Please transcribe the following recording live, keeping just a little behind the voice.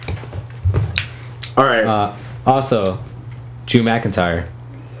All right. Also, Drew McIntyre.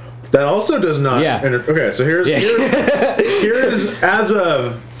 That also does not. Yeah. Okay, so here's as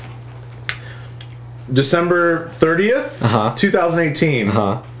of December 30th, 2018.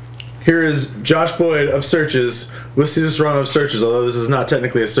 Here is Josh Boyd of Searches with Cesar Serrano of Searches, although this is not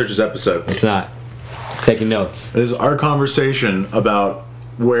technically a Searches episode. It's not. Taking notes. It is our conversation about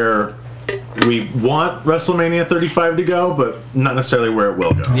where we want WrestleMania 35 to go, but not necessarily where it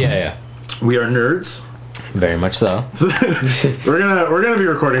will go. Yeah. We are nerds. Very much so. we're gonna be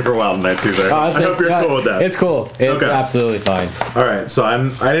recording for a while tonight, Cesar. I hope you're cool with that. It's cool. It's okay. Absolutely fine. All right, so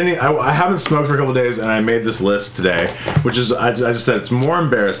I haven't smoked for a couple days, and I made this list today, which is I just said it's more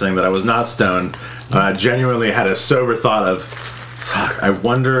embarrassing that I was not stoned. I genuinely had a sober thought of, fuck, I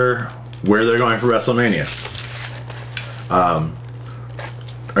wonder where they're going for WrestleMania.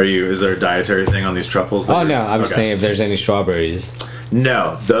 Is there a dietary thing on these truffles? Oh no, I'm just saying if there's any strawberries.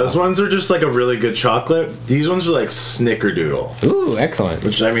 No, those ones are just like a really good chocolate. These ones are like Snickerdoodle. Ooh, excellent.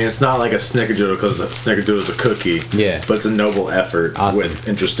 Which, I mean, it's not like a Snickerdoodle because a Snickerdoodle is a cookie. Yeah. But it's a noble effort with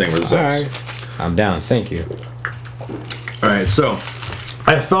interesting results. All right. I'm down. Thank you. All right, so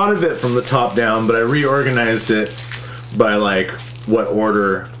I thought of it from the top down, but I reorganized it by like what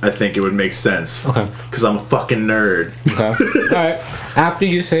order I think it would make sense. Okay. Because I'm a fucking nerd. Okay. All right. After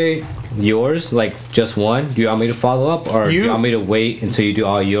you say yours, like just one, do you want me to follow up, or do you want me to wait until you do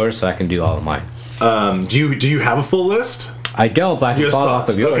all yours so I can do all of mine? Do you have a full list? I don't, but I can follow off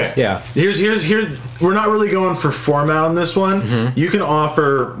of yours. Okay. Yeah. Here's we're not really going for format on this one. Mm-hmm. You can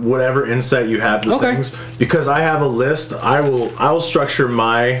offer whatever insight you have to things, because I have a list. I will structure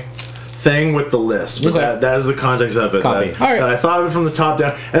my thing with the list, but that is the context of it. That I thought of it from the top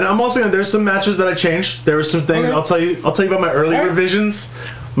down, and I'm also gonna. There's some matches that I changed. There were some things I'll tell you about my early revisions.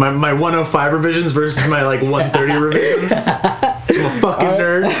 My 105 revisions versus my like 130 revisions. I'm a fucking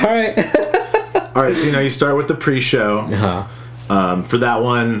nerd. All right, so you start with the pre-show. For that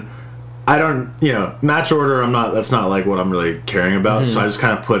one, I don't, match order. That's not like what I'm really caring about. So I just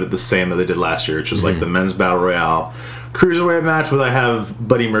kind of put it the same that they did last year, which was like the men's battle royale, cruiserweight match where I have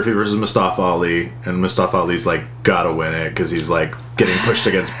Buddy Murphy versus Mustafa Ali, and Mustafa Ali's like gotta win it because he's like getting pushed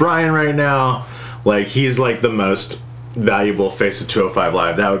against Bryan right now. Like he's like the most valuable face of 205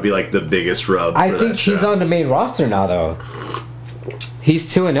 Live. That would be like the biggest rub. I think he's on the main roster now, though.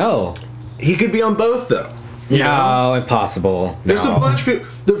 He's 2-0. He could be on both, though. No, impossible. There's a bunch of people.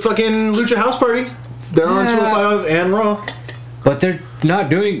 The fucking Lucha House Party. They're on 205 and Raw. But they're not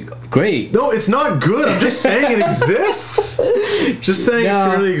doing great. No, it's not good. I'm just saying it exists. Just saying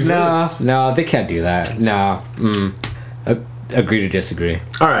it really exists. No, they can't do that. No. Agree to disagree.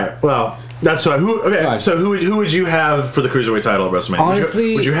 All right. Well, that's right. So who would you have for the Cruiserweight title at WrestleMania?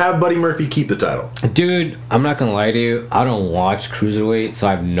 Honestly, would you have Buddy Murphy keep the title? Dude, I'm not gonna lie to you. I don't watch Cruiserweight, so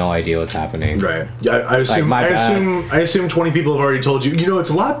I have no idea what's happening. Right. I assume 20 people have already told you.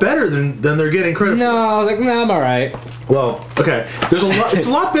 It's a lot better than they're getting credit for. No, I was like, I'm all right. Well, okay. There's a lot. It's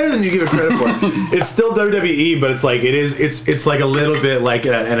a lot better than you give it credit for. It's still WWE, but it's like it's like a little bit like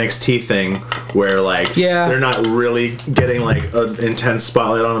an NXT thing where like they're not really getting like an intense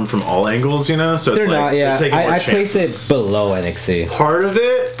spotlight on them from all angles. So it's they're like not, they're taking more chances. I place it below NXT.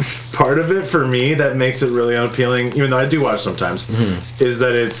 Part of it for me that makes it really unappealing, even though I do watch sometimes, is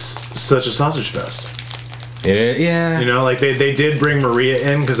that it's such a sausage fest. Yeah. Like they did bring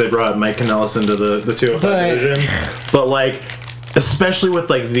Maria in because they brought Mike Kanellis into the 205 division, but like especially with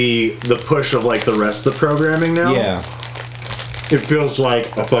like the push of like the rest of the programming now. Yeah. It feels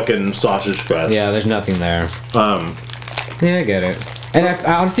like a fucking sausage fest. Yeah, there's nothing there. Yeah, I get it. And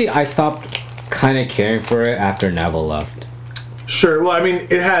honestly, I stopped kind of caring for it after Neville left. Sure. Well, I mean,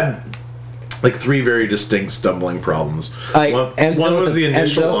 it had like 3 very distinct stumbling problems. Like, one was the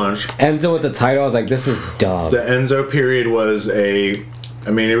initial launch. Enzo with the title, I was like, this is dumb. The Enzo period was they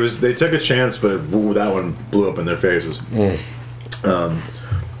took a chance, but that one blew up in their faces.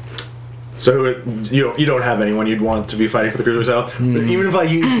 So you don't have anyone you'd want to be fighting for the Cruiserweight title. But even if like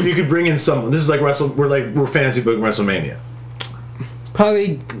you could bring in someone, this is like we're fantasy booking WrestleMania.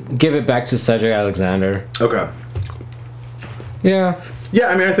 Probably give it back to Cedric Alexander. Okay. Yeah. Yeah,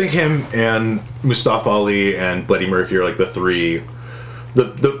 I mean, I think him and Mustafa Ali and Buddy Murphy are like the 3.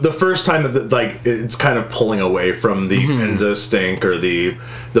 The first time that like it's kind of pulling away from the Enzo stink or the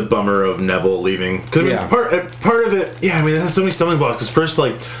bummer of Neville leaving. Because part of it, it has so many stumbling blocks. Because first,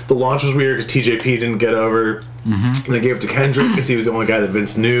 like the launch was weird because TJP didn't get over. And they gave it to Kendrick because he was the only guy that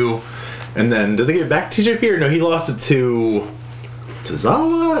Vince knew. And then did they give it back to TJP or no? He lost it to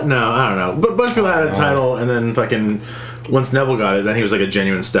Zawa? No, I don't know. But a bunch of people had a title, and then fucking once Neville got it, then he was like a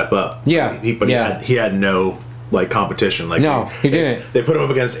genuine step up. Yeah. He had no like competition. Like no, he didn't. They put him up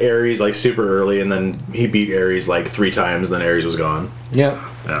against Aries like super early, and then he beat Aries like 3 times. Then Aries was gone. Yep.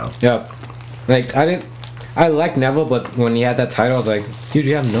 Yeah. Yep. Like I like Neville, but when he had that title, I was like, dude,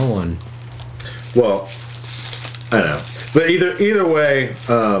 you have no one. Well, I know, but either way,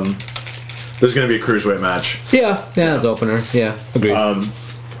 there's gonna be a cruiserweight match. Yeah, it's opener. Yeah, agreed.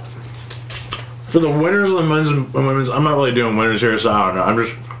 For the winners of the men's and women's, I'm not really doing winners here, so I don't know.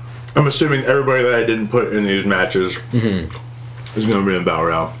 I'm assuming everybody that I didn't put in these matches is gonna be in Battle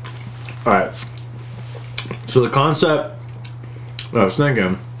Royale. All right. So the concept, I was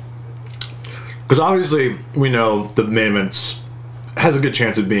thinking. Because obviously, we know the main event has a good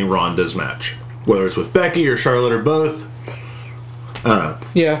chance of being Ronda's match. Whether it's with Becky or Charlotte or both. I don't know.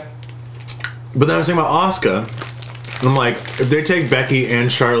 Yeah. But then I was thinking about Asuka. And I'm like, if they take Becky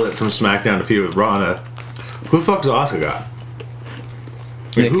and Charlotte from SmackDown to feud with Ronda, who the fuck does Asuka got?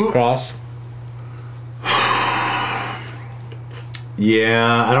 Nikki Cross.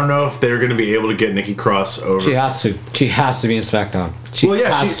 Yeah, I don't know if they're going to be able to get Nikki Cross over. She has to. She has to be in SmackDown. She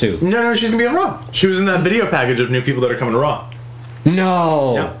has to. No, she's going to be on Raw. She was in that video package of new people that are coming to Raw.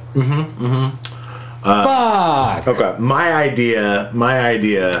 No. Yeah. Fuck. Okay, my idea,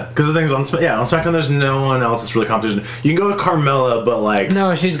 because the thing's on SmackDown, there's no one else that's really competition. You can go with Carmella, but like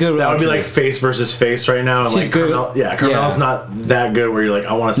no, she's good. That would be like face versus face right now. And she's like good. Carmella's not that good. Where you're like,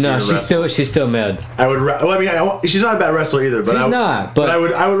 I want to see her wrestle. She's still mid. I would. She's not a bad wrestler either. But at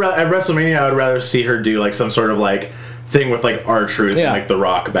WrestleMania, I would rather see her do like some sort of like thing with like R-Truth and like The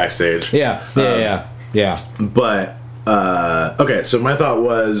Rock backstage. Yeah. But okay, so my thought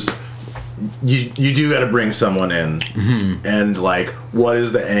was. You do got to bring someone in, and like, what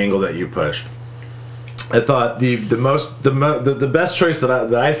is the angle that you push? I thought the best choice that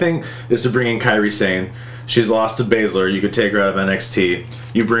I think is to bring in Kairi Sane. She's lost to Baszler. You could take her out of NXT.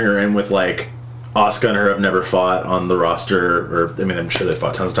 You bring her in with like Asuka and her have never fought on the roster, or I mean, I'm sure they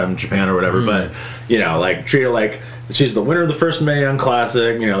fought tons of time in Japan or whatever. But you know, like treat her like she's the winner of the first Mae Young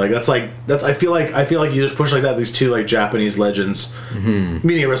Classic. You know, like that's. I feel like you just push like that. These two like Japanese legends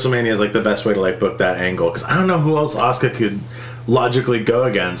meeting at WrestleMania is like the best way to like book that angle, because I don't know who else Asuka could logically go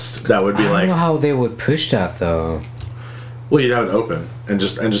against that would be like. I don't know how they would push that though. Well, you'd have it open and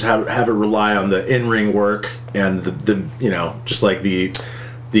just have it rely on the in-ring work and the you know, just like the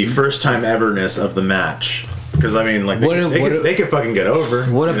first time everness of the match. Because I mean, like they could fucking get over.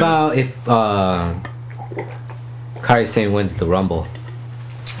 What about if Kairi Sane wins the Rumble?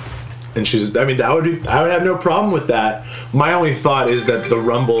 And I would have no problem with that. My only thought is that the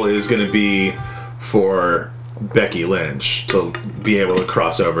Rumble is going to be for Becky Lynch to be able to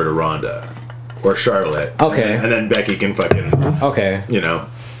cross over to Ronda or Charlotte. Okay. And then Becky can fucking you know,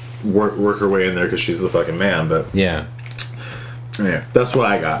 work her way in there because she's the fucking man. But yeah, that's what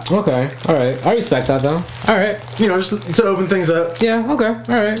I got. Okay, all right. I respect that though. All right. You know, just to open things up. Yeah. Okay.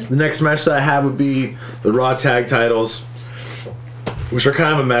 All right. The next match that I have would be the Raw Tag Titles, which are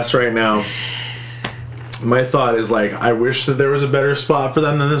kind of a mess right now. My thought is like, I wish that there was a better spot for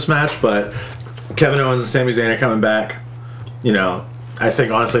them than this match, but Kevin Owens and Sami Zayn are coming back. You know, I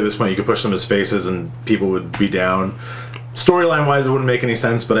think honestly at this point you could push them as faces and people would be down. Storyline wise, it wouldn't make any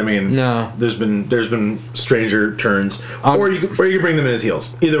sense, but I mean, no. There's been stranger turns, or you could bring them in as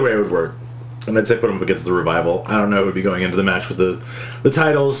heels. Either way, it would work. And I'd say put them up against the Revival. I don't know who would be going into the match with the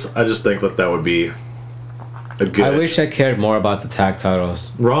titles. I just think that would be a good. I wish I cared more about the tag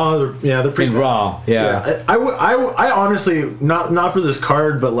titles. Raw, they're pretty. In Raw, yeah. I honestly not for this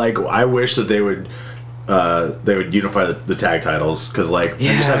card, but like I wish that they would unify the tag titles, because like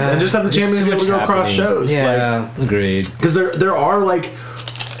and just have the champions be able to go across shows. Yeah, like, agreed. Because there are like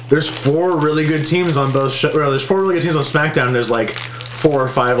there's 4 really good teams on both there's 4 really good teams on SmackDown, and there's like 4 or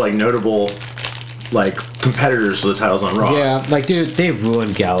 5 like notable like competitors for the titles on Raw. Yeah, like dude, they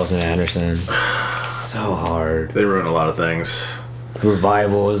ruined Gallows and Anderson so hard. They ruined a lot of things.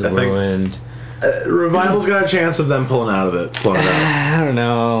 Revival is ruined. Revival's got a chance of them pulling out of it. I don't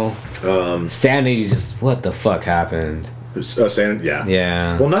know. Sanity just, what the fuck happened? Sanity, yeah.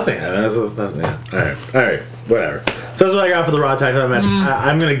 Yeah. Well, nothing happened. That's yeah. All right, whatever. So that's what I got for the Raw Tag Title match.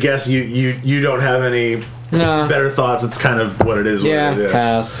 I'm gonna guess you don't have any better thoughts. It's kind of what it is.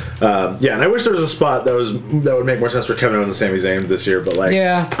 Pass. Yeah, and I wish there was a spot that would make more sense for Kevin Owens and Sami Zayn this year, but like,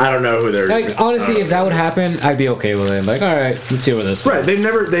 I don't know who they're. Like honestly, if that would happen, I'd be okay with it. Like, all right, let's see where this goes. Right, they've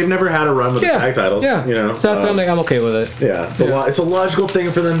never had a run with the tag titles. Yeah, you know, so that's I'm like, I'm okay with it. Yeah, it's a logical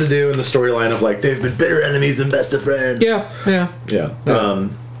thing for them to do in the storyline of like they've been bitter enemies and best of friends. Yeah.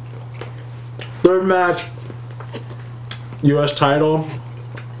 Third match, U.S. title.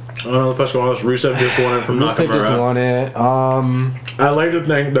 I don't know if that's going on. Rusev just won it from Nakamura. Rusev just won it. I like to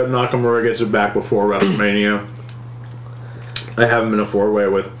think that Nakamura gets it back before WrestleMania. I have him in a 4-way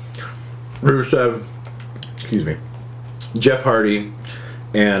with Rusev, excuse me, Jeff Hardy,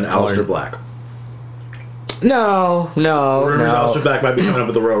 and Aleister Black. No. Aleister Black might be coming up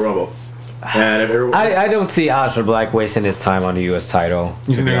with the Royal Rumble. And if I don't see Aleister Black wasting his time on the U.S. title,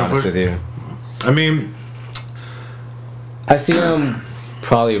 to be honest with you. I mean, I see him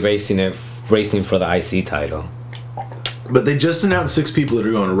probably racing for the IC title. But they just announced 6 people that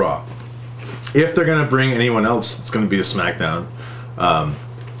are going to Raw. If they're going to bring anyone else, it's going to be a SmackDown.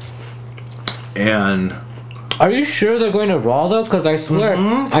 And are you sure they're going to Raw though? Because I swear,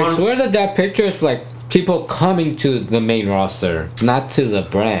 I swear that picture is like people coming to the main roster, not to the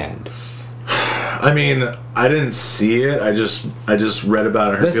brand. I mean, I didn't see it. I just read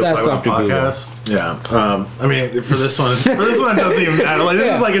about it. Heard people talk about podcasts. Yeah. I mean, for this one, it doesn't even matter. Like,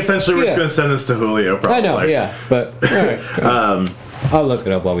 this is like essentially we're just gonna send this to Julio. Probably. I know. Yeah. But all right. I'll look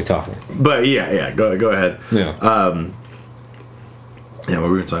it up while we talk. But yeah. Go ahead. Yeah. Yeah. What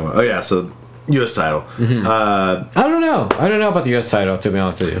were we talking about? Oh yeah. So U.S. title. Mm-hmm. I don't know about the U.S. title, to be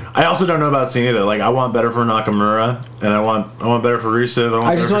honest with you. I also don't know about Cena either. Like, I want better for Nakamura, and I want better for Rusev.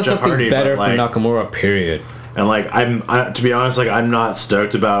 I just want something better for Nakamura. Period. And like, to be honest, like, I'm not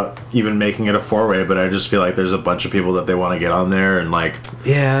stoked about even making it a 4-way, but I just feel like there's a bunch of people that they want to get on there, and like,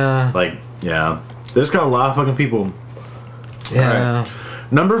 yeah, there's got a lot of fucking people. Yeah. Right.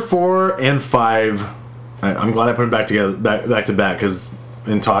 Number 4 and 5. I'm glad I put them back together, back to back, because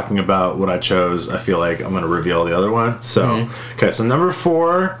in talking about what I chose, I feel like I'm going to reveal the other one. So, okay, so number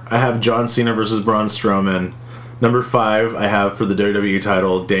 4, I have John Cena versus Braun Strowman. Number 5, I have for the WWE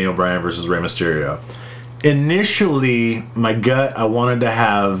title, Daniel Bryan versus Rey Mysterio. Initially, my gut, I wanted to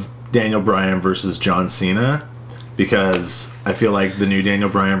have Daniel Bryan versus John Cena because I feel like the new Daniel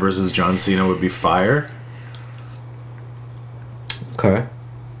Bryan versus John Cena would be fire. Okay.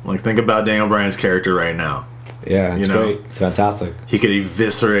 Like, think about Daniel Bryan's character right now. Yeah, it's great. It's fantastic. He could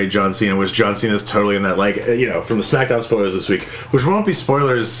eviscerate John Cena, which John Cena's totally in that, like, from the SmackDown spoilers this week, which won't be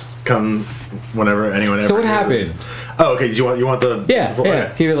spoilers come whenever anyone ever. So what happened? Oh, okay. You want the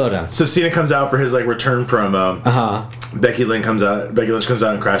yeah. Keep it low down. So Cena comes out for his like return promo. Becky Lynch comes out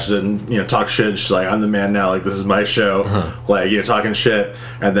and crashes it and talks shit. She's like, "I'm the man now. Like, this is my show." Like, talking shit,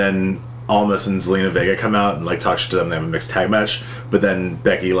 and then Almas and Zelina Vega come out and like talk shit to them. They have a mixed tag match, but then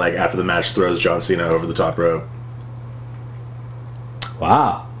Becky, like, after the match, throws John Cena over the top rope.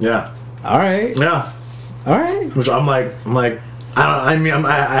 Wow. Yeah. All right. Yeah. All right. Which I'm like,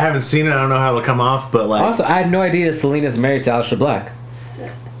 I haven't seen it. I don't know how it'll come off, but like. Also, I had no idea Selena's married to Aleister Black.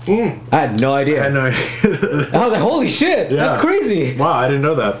 I had no idea. I had no idea. I was like, holy shit, that's crazy. Wow, I didn't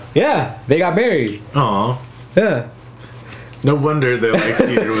know that. Yeah, they got married. Aw. Yeah. No wonder they like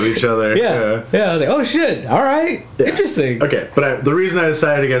feuded with each other. Yeah. I was like, oh shit, all right, interesting. Okay, but the reason I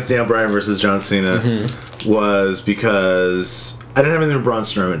decided against Daniel Bryan versus John Cena was because I didn't have anything with Braun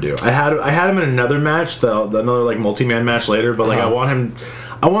Strowman to do. I had him in another match, another like multi-man match later, but like I want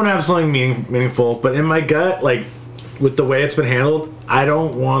to have something meaningful. But in my gut, like with the way it's been handled, I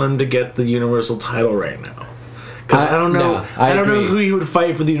don't want him to get the Universal title right now. Because I don't know. I don't know who he would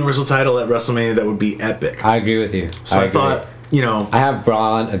fight for the Universal title at WrestleMania that would be epic. I agree with you. So I thought, I have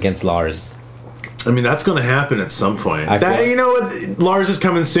Braun against Lars. I mean, that's going to happen at some point. Lars is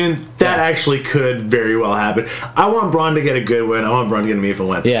coming soon. That actually could very well happen. I want Braun to get a good win. I want Braun to get a meaningful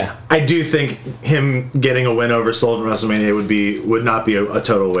win. Yeah. I do think him getting a win over Sullivan at WrestleMania would not be a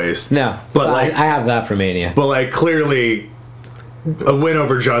total waste. No, but so I have that for Mania. But like clearly, a win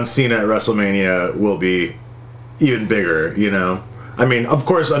over John Cena at WrestleMania will be even bigger. I mean, of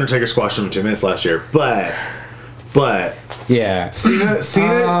course, Undertaker squashed him in 2 minutes last year, but yeah,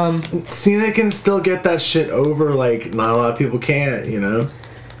 Cena can still get that shit over. Like, not a lot of people can't. I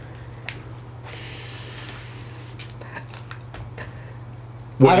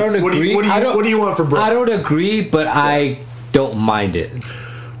don't agree. What do you want for Braun? I don't agree, but I don't mind it.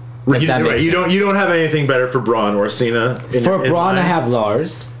 You don't have anything better for Braun or Cena. For Braun, I have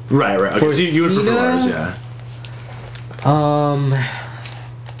Lars. Right. Okay, for so you would prefer Lars, yeah.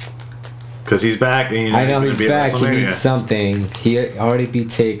 Because he's back. And I know he's back. He needs something. He already beat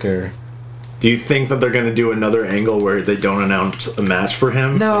Taker. Do you think that they're going to do another angle where they don't announce a match for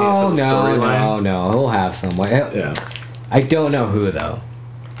him? No. He'll have someone. Yeah. I don't know who though.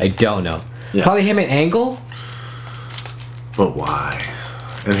 I don't know. Yeah. Probably him and Angle. But why?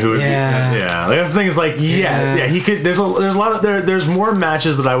 And who would be? Yeah. Like, that's the thing is like, yeah. He could. There's a lot of there's more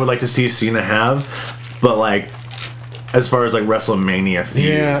matches that I would like to see Cena have, but like, as far as like WrestleMania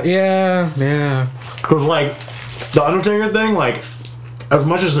feuds. Yeah. Because like the Undertaker thing, like as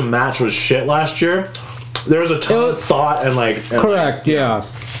much as the match was shit last year, there was a ton of thought and like. Correct. Yeah.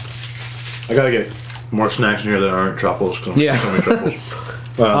 I gotta get. More snacks in here that aren't truffles. Yeah. So many truffles.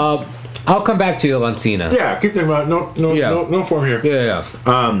 I'll come back to you on Cena. Yeah, keep thinking about it. No form here. Yeah.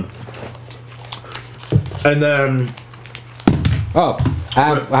 And then... Oh,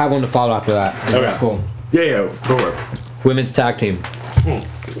 I have one to follow after that. Okay. Cool. Yeah, go for it. Women's tag team.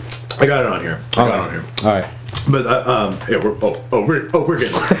 I got it on here. All right. But yeah, we're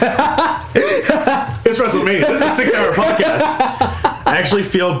getting it's WrestleMania. This is a 6-hour podcast. I actually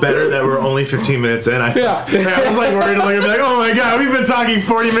feel better that we're only 15 minutes in. I was like worried, like, I'd be like, oh my god, we've been talking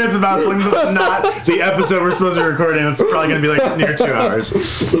 40 minutes about something that's not the episode we're supposed to be recording. It's probably gonna be like near 2 hours.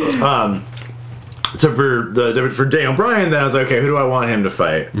 So for Daniel Bryan, then I was like, okay, who do I want him to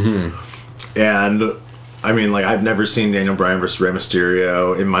fight? And I mean, like, I've never seen Daniel Bryan versus Rey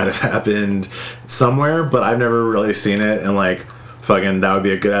Mysterio. It might have happened somewhere, but I've never really seen it. And, like, fucking, that would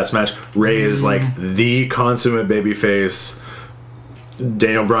be a good-ass match. Rey is, like, the consummate babyface.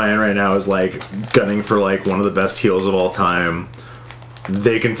 Daniel Bryan right now is, like, gunning for, like, one of the best heels of all time.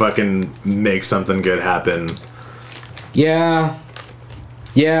 They can fucking make something good happen. Yeah,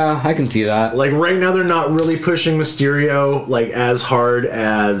 I can see that. Like, right now they're not really pushing Mysterio, like, as hard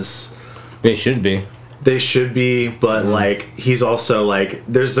as... They should be. They should be, but like he's also like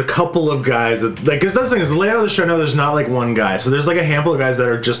there's a couple of guys that like because that's the thing is the layout of the show now there's not like one guy, so there's like a handful of guys that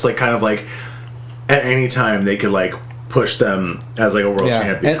are just like kind of like at any time they could like push them as like a world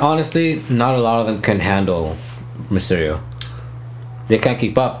champion. And honestly, not a lot of them can handle Mysterio. They can't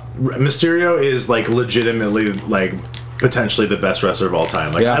keep up. Mysterio is like legitimately like potentially the best wrestler of all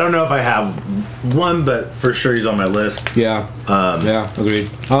time. Like I don't know if I have one, but for sure he's on my list. Yeah. Agreed.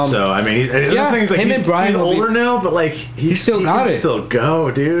 So I mean, the thing is like he's older now, but like he still got it. Still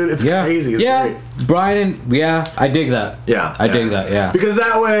go, dude. It's crazy. It's great. Brian. I dig that. I dig that. Yeah. Because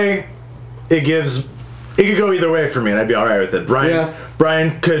that way, it could go either way for me, and I'd be all right with it.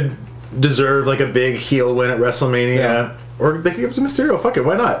 Brian could deserve like a big heel win at WrestleMania, or they could give it to Mysterio. Fuck it,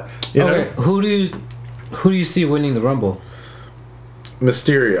 why not? You know? Who do you see winning the Rumble?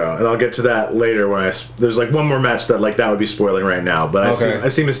 Mysterio, and I'll get to that later when there's like one more match that like that would be spoiling right now, but I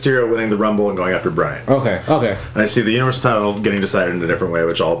see Mysterio winning the Rumble and going after Bryan. Okay. And I see the Universal title getting decided in a different way,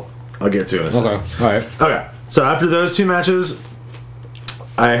 which I'll get to in a second. Okay. All right. Okay. So after those two matches,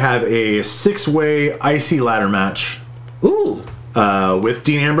 I have a 6-way IC ladder match. Ooh. With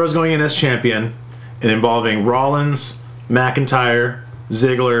Dean Ambrose going in as champion, and involving Rollins, McIntyre,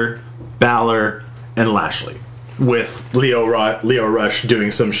 Ziggler, Balor, and Lashley, with Leo Rush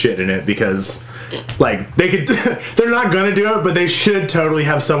doing some shit in it because, like, they're not gonna do it, but they should totally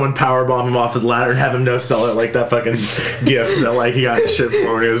have someone powerbomb him off the ladder and have him no-sell it like that fucking gift that like he got shit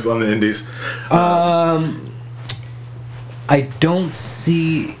for when he was on the Indies. I don't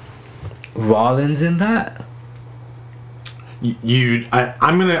see Rollins in that.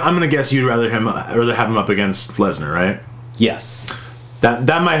 I'm gonna guess you'd rather have him up against Lesnar, right? Yes.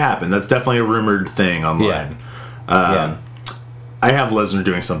 That might happen. That's definitely a rumored thing online. I have Lesnar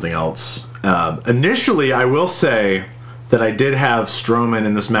doing something else. Initially, I will say that I did have Strowman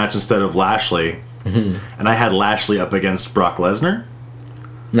in this match instead of Lashley, and I had Lashley up against Brock Lesnar.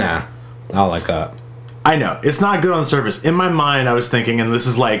 Nah, I don't like that. I know it's not good on the surface. In my mind, I was thinking, and this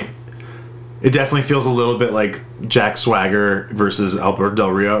is like, it definitely feels a little bit like Jack Swagger versus Alberto Del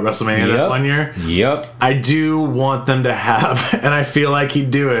Rio at WrestleMania that one year. Yep. I do want them to have, and I feel like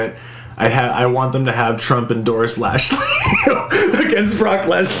he'd do it. I want them to have Trump endorse Lashley against Brock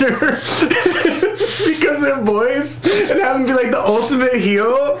Lesnar because they're boys, and have him be like the ultimate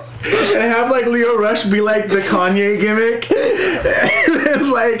heel, and have like Leo Rush be like the Kanye gimmick.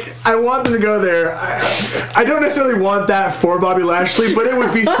 And like, I want them to go there. I don't necessarily want that for Bobby Lashley, but it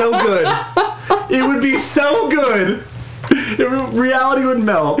would be so good. It would be so good. Reality would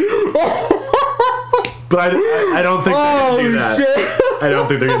melt. But I don't think they're gonna do that. Shit. I don't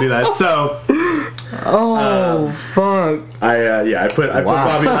think they're gonna do that. So. Fuck. I put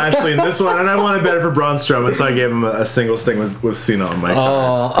Bobby Lashley in this one, and I wanted better for Braun Strowman, so I gave him a singles thing with Cena on my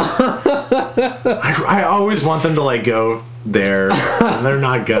card. I always want them to like go there, and they're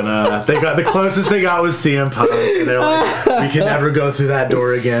not gonna. They got the closest they got was CM Punk, and they're like, we can never go through that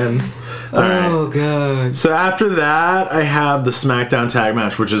door again. All right. God. So after that, I have the SmackDown tag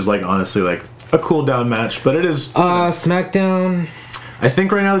match, which is like honestly like a cool down match, but it is. SmackDown. I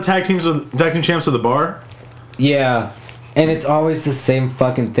think right now the tag team champs are the Bar. Yeah. And it's always the same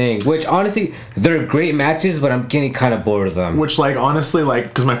fucking thing. Which, honestly, they're great matches, but I'm getting kind of bored of them. Which, like, honestly, like,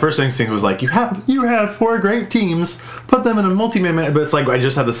 because my first instinct was like, you have 4 great teams, put them in a multi-man match. But it's like, I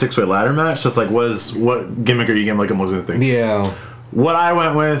just had the 6-way ladder match, so it's like, what gimmick are you getting, like, a multi-man thing? Yeah. What I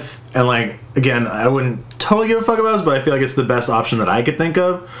went with, and, like, again, I wouldn't totally give a fuck about this, but I feel like it's the best option that I could think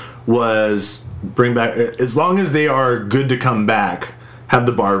of, was bring back, as long as they are good to come back, have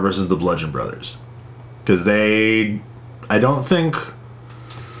the Bar versus the Bludgeon Brothers. Because I don't think,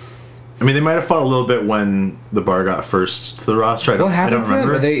 I mean, they might have fought a little bit when the Bar got first to the roster. What happened to them?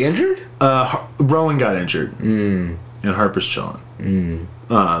 Were they injured? Rowan got injured. And Harper's chilling.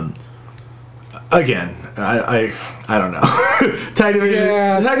 Again, I don't know. Tag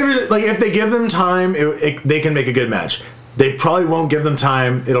division, like, if they give them time, they can make a good match. They probably won't give them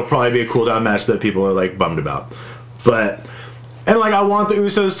time. It'll probably be a cool down match that people are, like, bummed about. But, and, like, I want the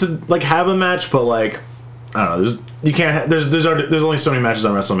Usos to, like, have a match, but, like, I don't know. There's only so many matches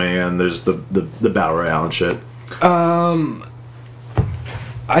on WrestleMania, and there's the Battle Royale and shit.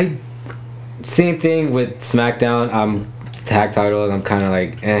 Same thing with SmackDown. Tag title, and I'm kind of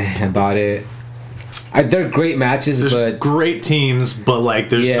like about it. They're great matches, but great teams, but, like,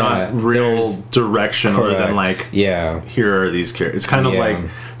 there's not real direction other than, like, here are these characters.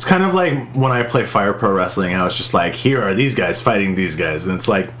 It's kind of like when I play Fire Pro Wrestling, how it's just like, here are these guys fighting these guys, and it's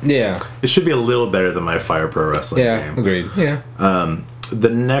like, it should be a little better than my Fire Pro Wrestling game. Agreed. The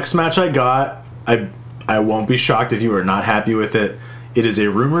next match I got, I won't be shocked if you are not happy with it. It is a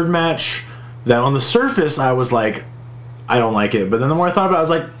rumored match that on the surface I was like, I don't like it, but then the more I thought about it, I was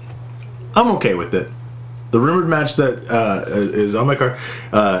like, I'm okay with it. The rumored match that is on my card,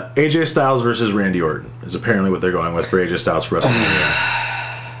 AJ Styles versus Randy Orton is apparently what they're going with for AJ Styles for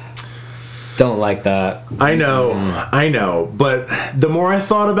WrestleMania. Don't like that. I know, but the more I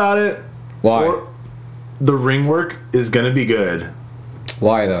thought about it, the ring work is going to be good.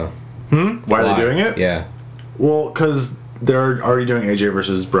 Why though? Why are they doing it? Yeah. Well, because they're already doing AJ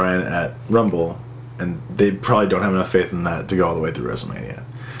versus Bryan at Rumble, and they probably don't have enough faith in that to go all the way through WrestleMania.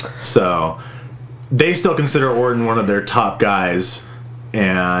 So they still consider Orton one of their top guys,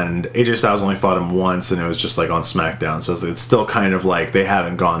 and AJ Styles only fought him once, and it was just like on SmackDown. So it's still kind of like they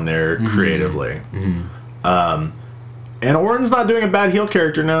haven't gone there creatively. And Orton's not doing a bad heel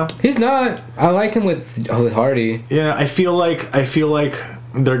character now. He's not. I like him with Hardy. Yeah, I feel like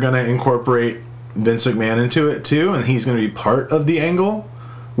they're gonna incorporate Vince McMahon into it too, and he's gonna be part of the angle,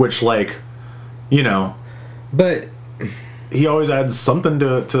 which, like, you know, but he always adds something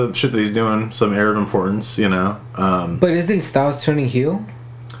to shit that he's doing, some air of importance, you know. But isn't Styles turning heel?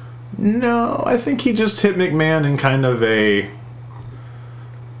 No, I think he just hit McMahon in kind of a,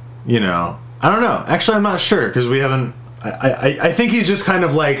 you know, I don't know. Actually, I'm not sure because we haven't. I think he's just kind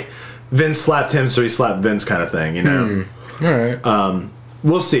of like Vince slapped him, so he slapped Vince kind of thing, you know. All right.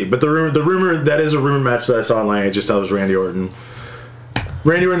 We'll see. But the rumor that is a rumor match that I saw online. It just tells Randy Orton.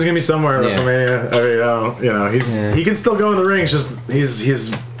 Randy Orton's gonna be somewhere at WrestleMania. I mean, you know, he can still go in the ring. It's just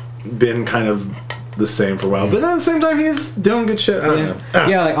he's been kind of the same for a while, but at the same time he's doing good shit. I don't know.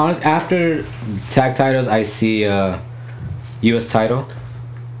 Yeah, like honestly, after tag titles, I see U.S. title.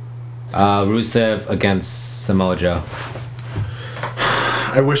 Rusev against Samoa Joe.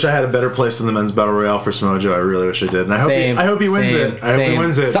 I wish I had a better place in the men's battle royale for Samoa Joe. I really wish I did, and I hope he wins it. I hope he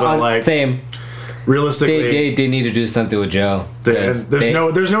wins it. But like, realistically, they need to do something with Joe. There's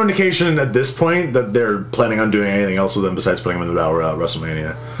no indication at this point that they're planning on doing anything else with him besides putting him in the battle royale at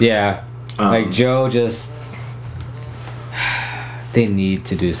WrestleMania. Yeah, like Joe just. They need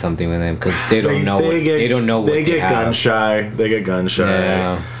to do something with him because they don't know. They don't know what they have. They get gun shy. They get gun shy.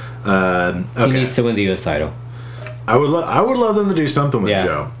 Yeah. Okay. He needs to win the U.S. title. I would love them to do something with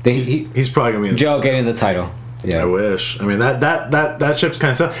Joe. He's probably gonna be Joe getting the title. Yeah, I wish. I mean that ship's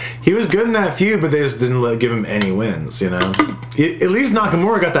kind of stuff. He was good in that feud, but they just didn't give him any wins. You know, at least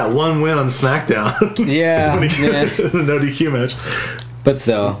Nakamura got that one win on SmackDown. Yeah, the no DQ match. But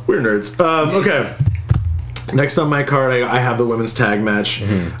still, we're nerds. Okay. Next on my card, I have the women's tag match.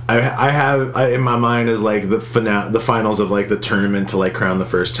 I have in my mind is like the finals of like the tournament to like crown the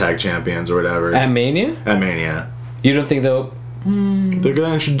first tag champions or whatever. At Mania. At Mania. You don't think they'll? They're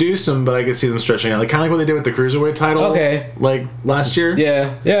gonna introduce them, but I could see them stretching out, like kind of like what they did with the cruiserweight title. Okay. Like last year.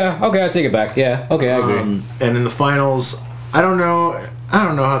 Yeah. Okay, I take it back. Yeah. Okay, I agree. And in the finals, I don't know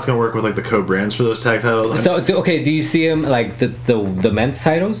how it's gonna work with like the co-brands for those tag titles. So okay, do you see them like the men's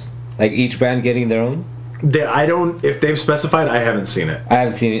titles, like each brand getting their own? If they've specified, I haven't seen it. I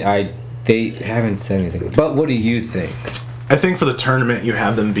haven't seen it. They haven't said anything. But what do you think? I think for the tournament, you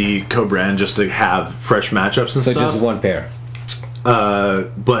have them be co-brand just to have fresh matchups and stuff. So just one pair.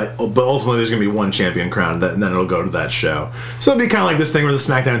 But ultimately, there's gonna be one champion crowned, and then it'll go to that show. So it'll be kind of like this thing where the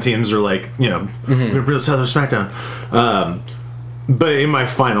SmackDown teams are like, you know, we're gonna bring this out of SmackDown. But in my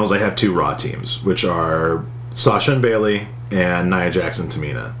finals, I have two Raw teams, which are Sasha and Bayley and Nia Jax and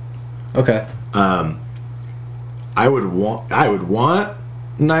Tamina. Okay. I would want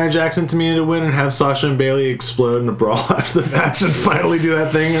Nia Jax and Tamina to win and have Sasha and Bailey explode in a brawl after the match and finally do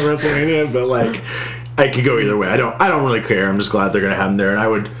that thing at WrestleMania. But like, I could go either way. I don't really care. I'm just glad they're gonna have them there, and I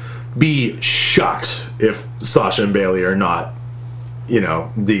would be shocked if Sasha and Bailey are not,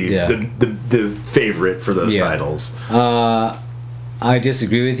 the favorite for those titles. I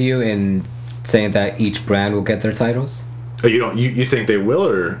disagree with you in saying that each brand will get their titles. Oh, you think they will,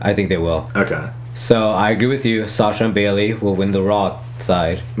 or? I think they will. Okay. So I agree with you. Sasha and Bailey will win the Raw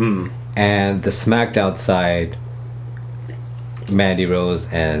side, and the SmackDown side, Mandy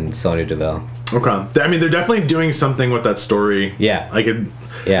Rose and Sonya Deville. Okay. I mean, they're definitely doing something with that story. Yeah.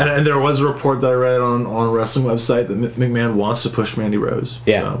 Yeah. And there was a report that I read on a wrestling website that McMahon wants to push Mandy Rose.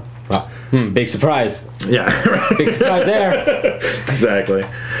 Yeah. So. Wow. Big surprise. Yeah. Big surprise there. Exactly.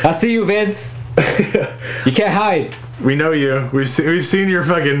 I see you, Vince. You can't hide. We know you. We've seen your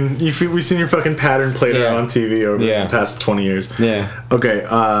fucking pattern played out on TV over the past 20 years. Yeah. Okay.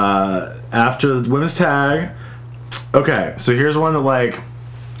 After the women's tag. Okay. So here's one that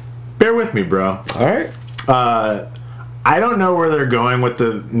bear with me, bro. All right. I don't know where they're going with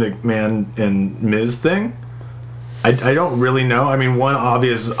the McMahon and Miz thing. I don't really know. I mean, one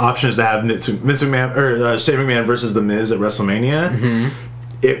obvious option is to have Vince McMahon or Shane McMahon versus the Miz at WrestleMania. Mm-hmm.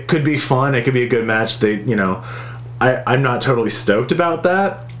 It could be fun. It could be a good match. I'm not totally stoked about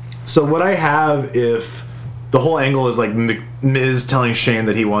that. So what I have, if the whole angle is Miz telling Shane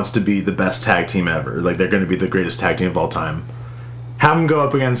that he wants to be the best tag team ever, they're going to be the greatest tag team of all time, have him go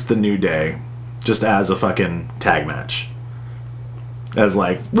up against the New Day, just as a fucking tag match. As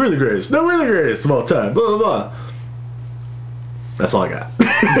we're the greatest. No, we're the greatest of all time. Blah, blah, blah. That's all I got.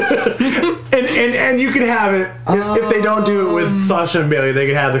 and you could have it, if they don't do it with Sasha and Bailey, they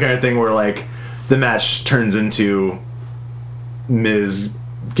could have the kind of thing where the match turns into Miz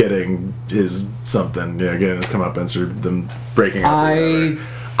getting his something, getting his comeuppance, or them breaking up. I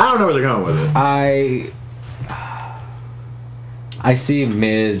don't know where they're going with it. I see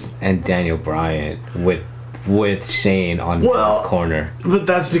Miz and Daniel Bryan with Shane on Miz's corner. But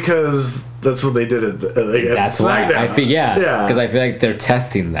that's because that's what they did at that's why I think because I feel like they're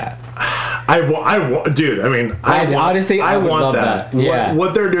testing that. Dude. I mean, I would want that. Yeah.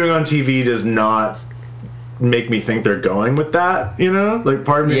 What they're doing on TV does not make me think they're going with that.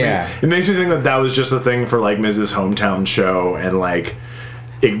 Part of me. Yeah. It makes me think that was just a thing for Miz's hometown show, and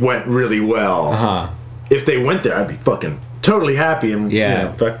it went really well. Uh-huh. If they went there, I'd be fucking totally happy and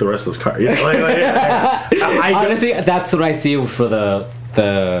fuck the rest of this card. Honestly, that's what I see for the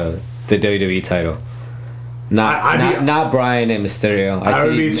WWE title. Not Bryan and Mysterio. I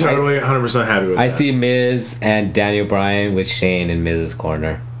would be totally 100% happy with that. I see Miz and Daniel Bryan with Shane in Miz's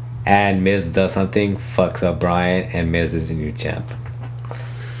corner, and Miz does something, fucks up Bryan, and Miz is the new champ.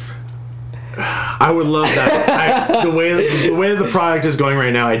 I would love that. The way the product is going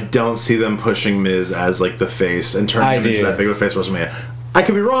right now, I don't see them pushing Miz as the face and turning him into that big of a face WrestleMania. I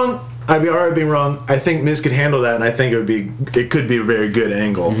could be wrong. I'd be alright being wrong. I think Miz could handle that, and I think it could be a very good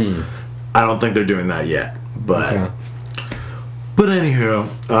angle. Mm-hmm. I don't think they're doing that yet, but. Okay. But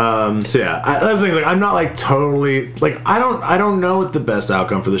anywho, so yeah, that's the thing. I'm not totally I don't know what the best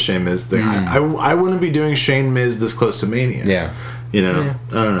outcome for the Shane Miz thing. I wouldn't be doing Shane Miz this close to Mania. Yeah. I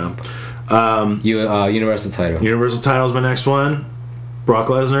don't know. Universal title. Universal title is my next one. Brock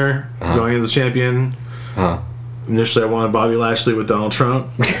Lesnar going as the champion. Initially, I wanted Bobby Lashley with Donald Trump.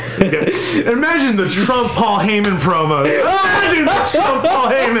 Imagine the Trump Paul Heyman promos. Imagine the Trump Paul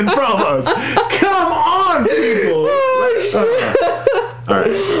Heyman promos. Come on, people. All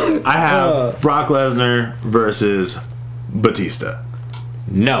right, I have Brock Lesnar versus Batista.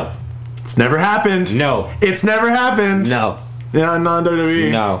 No, it's never happened. No, it's never happened. No,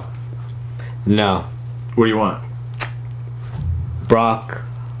 non-WWE. No. What do you want? Brock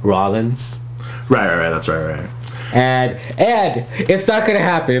Rollins. Right. That's right. And it's not gonna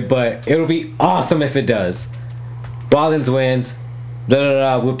happen, but it'll be awesome if it does. Rollins wins.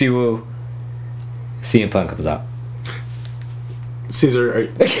 Whoop-de-woo. CM Punk comes out. Caesar,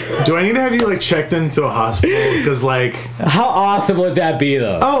 do I need to have you checked into a hospital? Because how awesome would that be,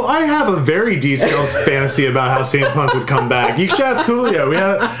 though? Oh, I have a very detailed fantasy about how CM Punk would come back. You should ask Julio.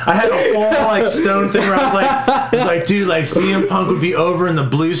 I had a whole stone thing where I was dude, CM Punk would be over in the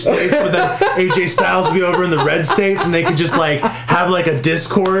blue states, but then AJ Styles would be over in the red states, and they could just have a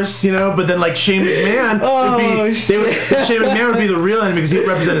discourse, But then Shane McMahon Shane McMahon would be the real enemy because he'd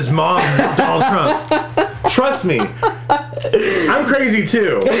represent his mom, Donald Trump. Trust me. I'm crazy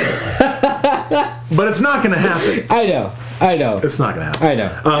too. But it's not gonna happen. I know. I know. It's not gonna happen. I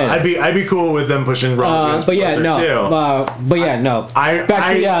know. I'd be cool with them pushing Rollins. But yeah, no. Back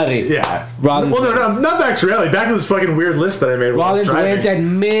to reality. Yeah. Rollins no, not back to reality. Back to this fucking weird list that I made. Rollins wins,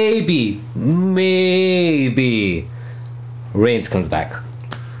 and maybe Reigns comes back.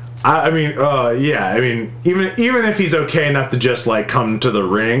 I mean, even if he's okay enough to just like come to the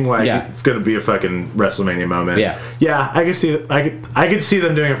ring, like it's gonna be a fucking WrestleMania moment. Yeah, I could see I could see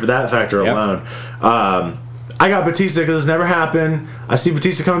them doing it for that factor alone. I got Batista because it's never happened. I see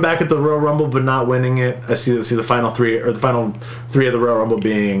Batista coming back at the Royal Rumble but not winning it. I see the final three of the Royal Rumble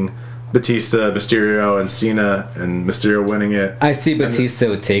being Batista, Mysterio, and Cena, and Mysterio winning it. I see Batista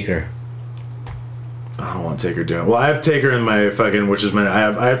with Taker. I don't want Taker doing it. Well, I have Taker in my fucking, I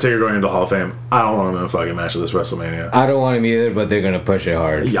have Taker going into Hall of Fame. I don't want him in a fucking match of this WrestleMania. I don't want him either, but they're gonna push it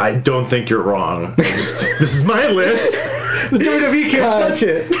hard. I don't think you're wrong. This is my list. The WWE can't touch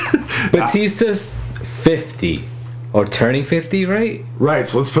it. Batista's 50 or turning 50, right? Right.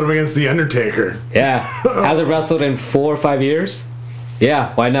 So let's put him against the Undertaker. Yeah. Hasn't wrestled in 4 or 5 years.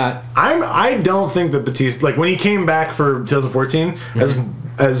 Yeah. Why not? I don't think that Batista, like when he came back for 2014,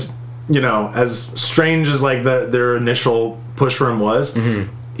 as you know, as strange as like their initial push for him was, the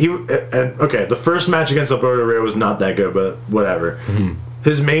first match against Alberto Del Rio was not that good, but whatever.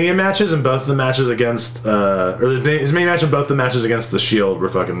 His Mania matches and both the matches against, his Mania match and both the matches against the Shield were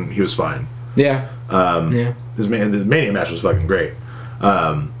fucking. He was fine. Yeah. His Mania match was fucking great.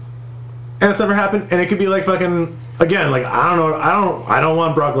 And it's never happened. And it could be like fucking. Again, like I don't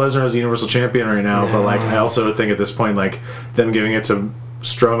want Brock Lesnar as the Universal Champion right now, but like I also think at this point, like them giving it to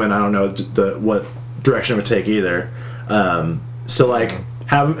Strowman, I don't know what direction it would take either. So like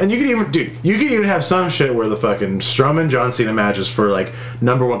and you could even have some shit where the fucking Strowman John Cena matches for like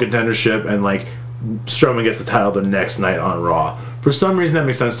 #1 contendership, and like Strowman gets the title the next night on Raw. For some reason that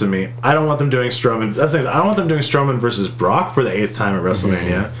makes sense to me. I don't want them doing Strowman. I don't want them doing Strowman versus Brock for the 8th time at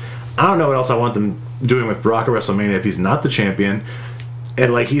WrestleMania. I don't know what else I want them doing with Brock at WrestleMania if he's not the champion.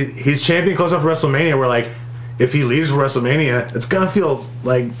 And like he's champion close enough for WrestleMania where like if he leaves for WrestleMania, it's gonna feel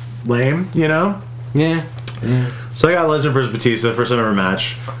like lame, you know? Yeah. So I got Lesnar versus Batista, first ever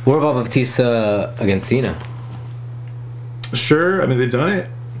match. What about Batista against Cena? Sure, I mean they've done it.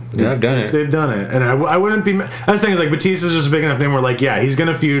 Yeah, I've done it. They've done it, and I wouldn't be. That's the thing is like Batista's just a big enough name where like he's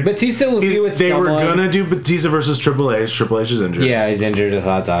gonna feud. Batista will feud with someone. They were gonna do Batista versus Triple H. Triple H is injured. Yeah, he's injured.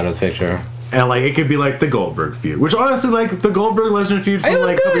 That's out of the picture. And like it could be like the Goldberg feud, which honestly like the Goldberg Lesnar feud from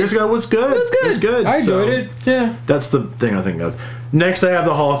like a couple years ago was good. It was good. I enjoyed it. Yeah. That's the thing I think of. Next, I have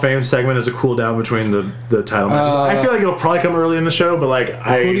the Hall of Fame segment as a cool down between the title matches. I feel like it'll probably come early in the show, but like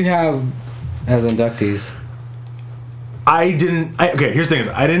who do you have as inductees? Okay, here's the thing is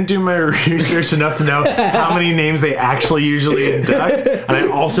I didn't do my research enough to know how many names they actually usually induct, and I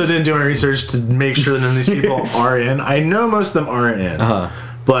also didn't do my research to make sure that none of these people are in. I know most of them aren't in,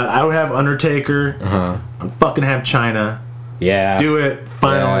 but I would have Undertaker. I'd fucking have Chyna. Yeah. Do it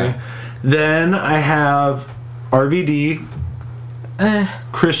finally. Yeah. Then I have RVD.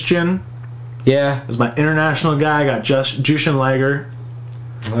 Christian. Yeah. As my international guy, I got Jushin Liger.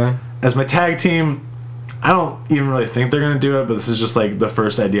 As my tag team, I don't even really think they're going to do it, but this is just like the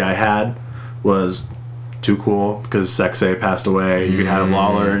first idea I had was Too Cool because Sexay passed away. You could have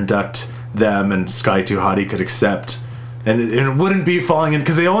Lawler induct them and Sky Too Hottie could accept. And it wouldn't be falling in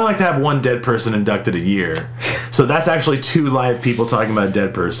because they only like to have one dead person inducted a year. So that's actually 2 live people talking about a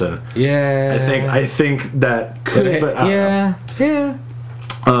dead person. Yeah. I think that could, but I don't know.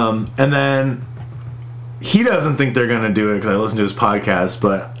 Yeah. And then he doesn't think they're going to do it because I listened to his podcast,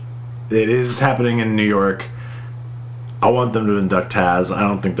 but it is happening in New York. I want them to induct Taz. I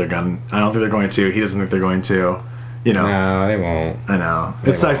don't think they're going to. He doesn't think they're going to. You know. No, they won't. I know.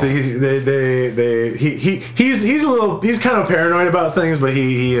 It sucks that he's kind of paranoid about things, but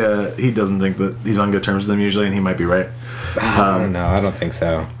he doesn't think that he's on good terms with them usually, and he might be right. I don't know. I don't think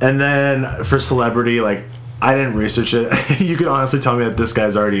so. And then for celebrity, like I didn't research it. You could honestly tell me that this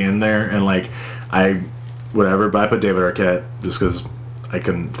guy's already in there, and like but I put David Arquette just because I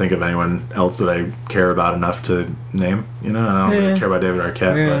couldn't think of anyone else that I care about enough to name. You know, I don't really care about David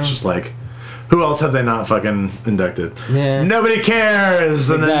Arquette, but it's just like, who else have they not fucking inducted? Yeah. Nobody cares.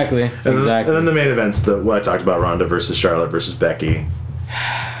 And exactly. And then the main events, what I talked about, Ronda versus Charlotte versus Becky.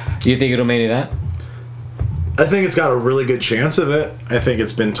 Do you think it'll main event? I think it's got a really good chance of it. I think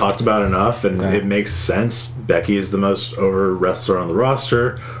it's been talked about enough, and it makes sense. Becky is the most over wrestler on the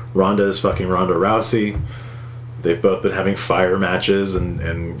roster. Ronda is fucking Ronda Rousey. They've both been having fire matches,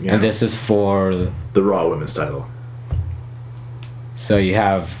 and you know, this is for the Raw Women's title. So you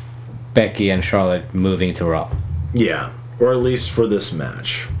have Becky and Charlotte moving to Raw. Yeah, or at least for this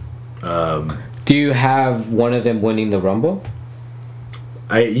match. Do Do you have one of them winning the Rumble?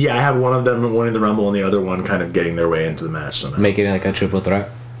 I have one of them winning the Rumble and the other one kind of getting their way into the match somehow. Making it like a triple threat?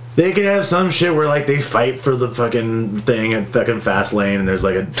 They could have some shit where like they fight for the fucking thing at fucking Fastlane, and there's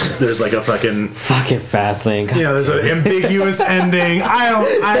like a fucking Fastlane. You know, there's an ambiguous ending.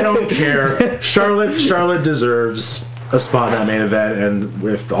 I don't care. Charlotte deserves a spot in that main event, and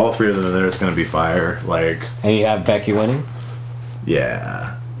with all three of them in there, it's gonna be fire. Like, and you have Becky winning.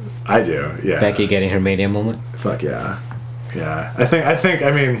 Yeah, I do. Yeah, Becky getting her Mania moment. Fuck yeah, yeah. I think.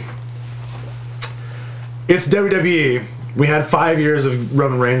 I mean, it's WWE. We had 5 years of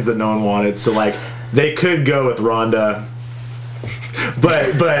Roman Reigns that no one wanted, so like they could go with Ronda,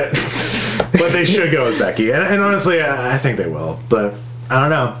 but they should go with Becky, and honestly, I think they will. But I don't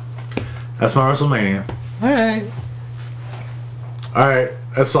know. That's my WrestleMania. All right.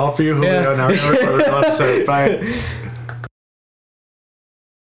 That's all for you, Julio. Yeah. Now we're going to record the episode. Bye.